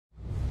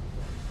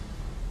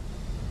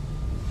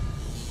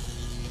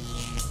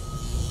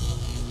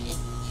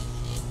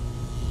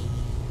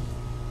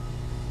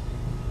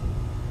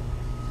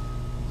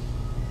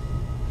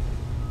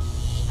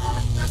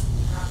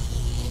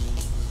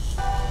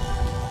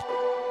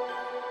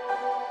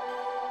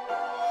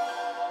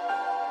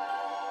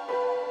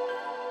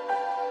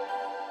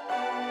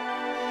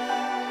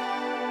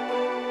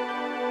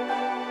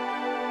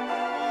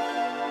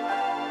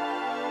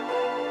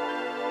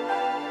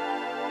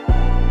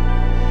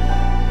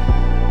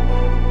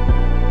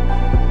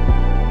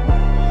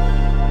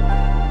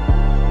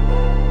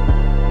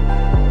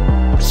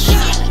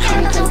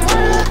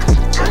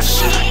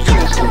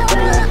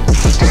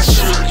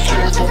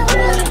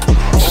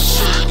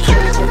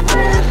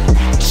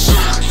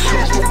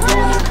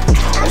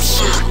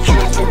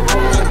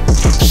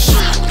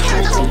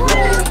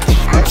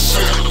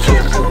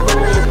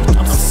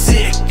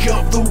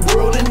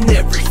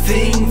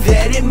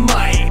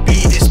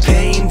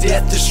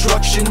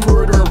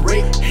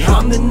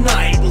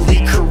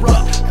nightly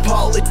corrupt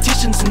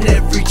politicians in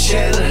every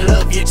channel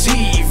of your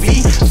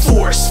TV,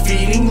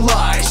 force-feeding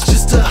lies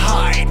just to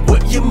hide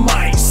what you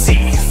might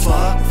see.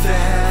 Fuck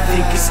that.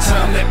 Think it's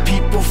time that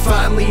people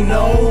finally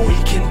know we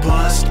can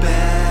bust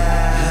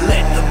back.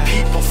 Let the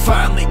people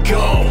finally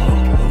go.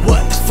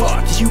 What the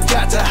fuck you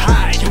got to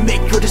hide? You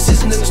make your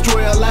decisions and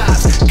destroy our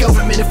lives.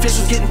 Government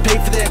officials getting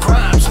paid for their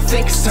crimes. So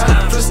think it's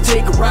time for us to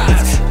take a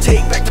rise.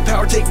 Take back the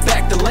power, take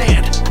back the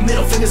land.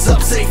 Middle fingers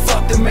up, say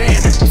fuck the man.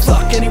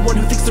 Fuck anyone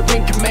who thinks they're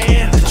in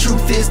command. The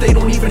truth is they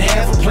don't even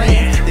have a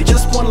plan. They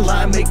just wanna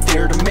lie, make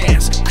their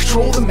demands.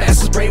 Control the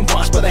masses,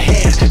 brainwashed by the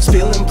hand.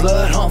 Spilling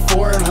blood on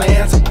foreign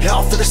lands,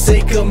 all for the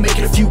sake of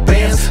making a few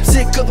bands.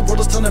 Sick of the world,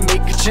 it's time to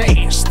make a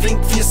change.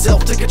 Think for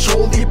yourself to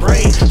control your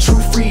brain. True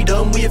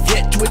freedom we have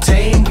yet to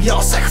attain. We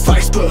all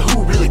sacrifice, but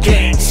who really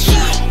gains? Shit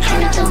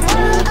out of the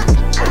world.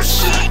 Oh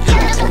shit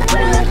out of the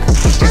world.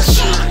 Oh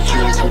shit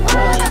out of the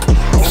world.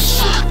 Oh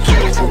shit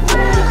out of the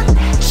world.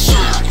 Shit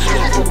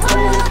out of the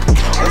world.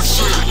 Oh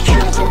shit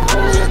out of the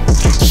world.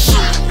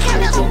 Shit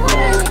out of the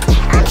world.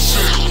 Oh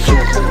shit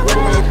out of the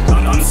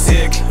world. I'm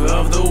sick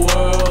of the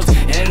world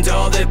and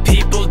all that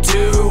people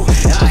do.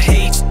 I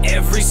hate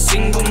every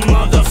single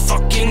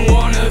motherfucking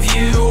one of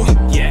you.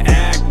 You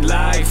act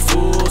like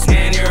fools,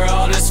 man, you're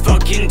all just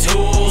fucking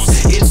tools.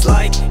 It's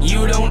like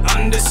you don't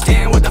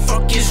understand what the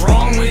fuck is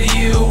wrong with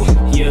you.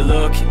 You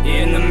look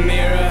in the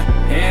mirror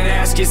and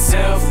ask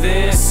yourself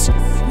this: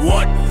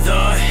 what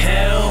the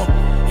hell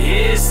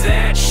is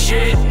that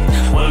shit?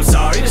 Well, I'm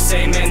sorry to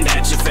say, man,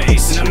 that's your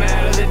face. And no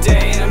matter the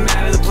day, and no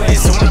matter the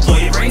place, I wanna blow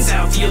your brains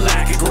out for your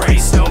lack of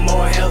grace. No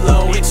more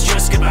hello, it's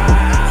just goodbye.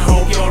 I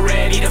hope you're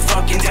ready to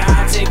fucking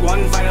die. Take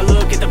one final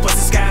look at the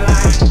busted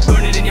skyline.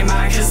 Burn it in your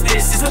mind, cause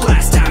this is the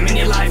last time in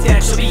your life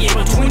that you'll be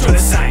able to enjoy the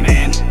sight,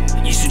 man.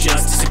 You should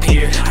just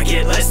disappear. I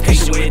get less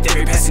patient with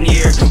every passing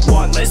year.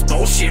 Want less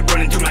bullshit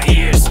running through my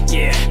ears.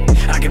 Yeah,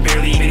 I can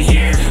barely even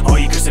hear. All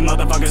you cursing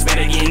motherfuckers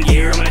better get in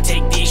gear. I'm gonna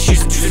take these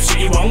shoes and do some shit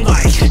you won't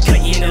like.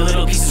 Cut you into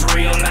little pieces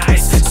real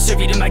nice.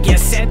 Serve you to my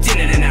guests at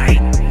dinner tonight.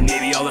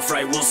 Maybe all the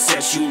fright will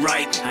set you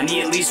right. I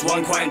need at least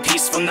one quiet and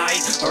peaceful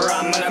night, or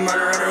I'm gonna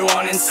murder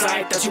everyone in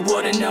sight. That you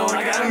wouldn't know,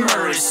 I got a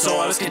murderous soul.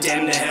 I was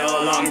condemned to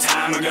hell a long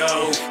time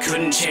ago.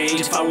 Couldn't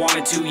change if I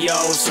wanted to, yo.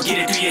 So get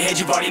it through your head,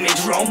 you've already made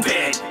your own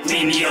bed.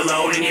 Leave me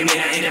alone and you may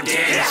not end up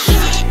dead. Shit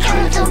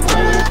out of the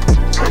world.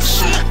 Oh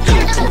shit out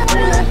of the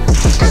world.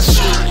 Oh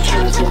shit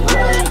out of the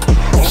world.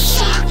 Oh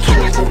shit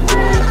out of the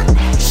world.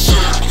 Shit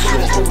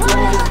out of the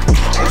world.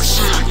 Oh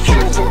shit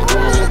out of the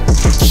world.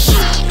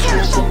 Shit out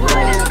of the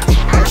world.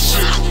 Oh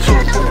shit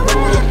out of the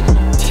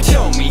world.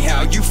 Tell me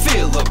how you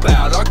feel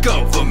about our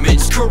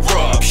government's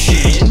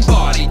corruption.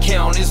 Body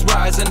count is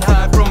rising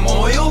high from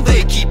oil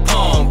they keep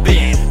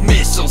pumping.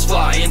 Missiles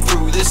flying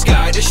through the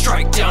sky to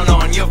strike down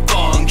on your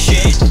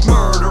function.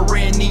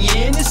 Murdering the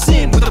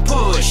innocent with a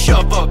push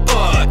of a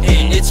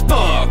button. It's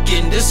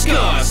fucking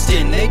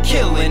disgusting. They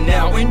killing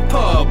now in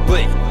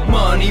public.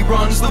 Money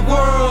runs the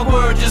world,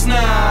 we're just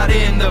not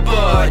in the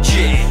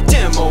budget.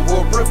 Demo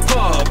or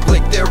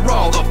Republic, they're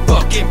all a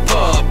fucking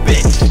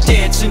puppet.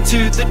 Dancing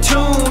to the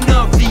tune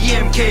of the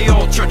MK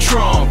Ultra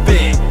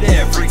trumpet.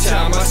 Every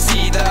time I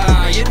see the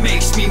eye, it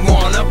makes me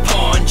wanna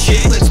punch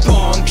it. Let's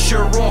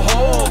puncture a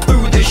hole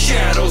through the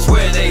shadows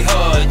where they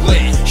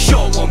huddling.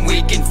 Show them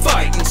we can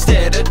fight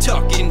instead of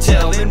tucking,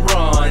 telling,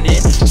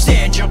 running.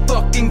 Stand your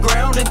fucking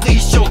ground, at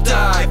least you'll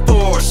die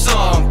for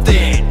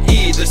something.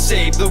 Either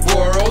save the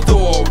world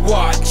or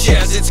watch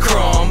as it's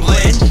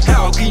crumbling.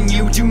 How can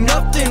you do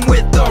nothing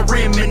with our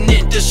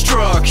imminent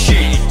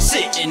destruction?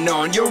 Sitting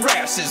on your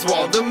asses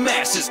while the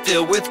masses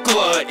fill with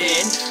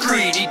glutton.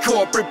 Greedy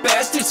corporate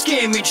bastards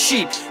scamming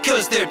sheep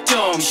cause they're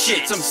dumb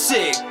shits. I'm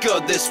sick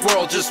of this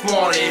world, just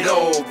want it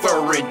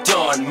over and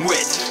done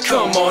with.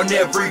 Come on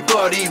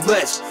everybody,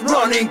 let's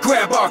run and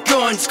grab our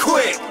guns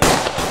quick.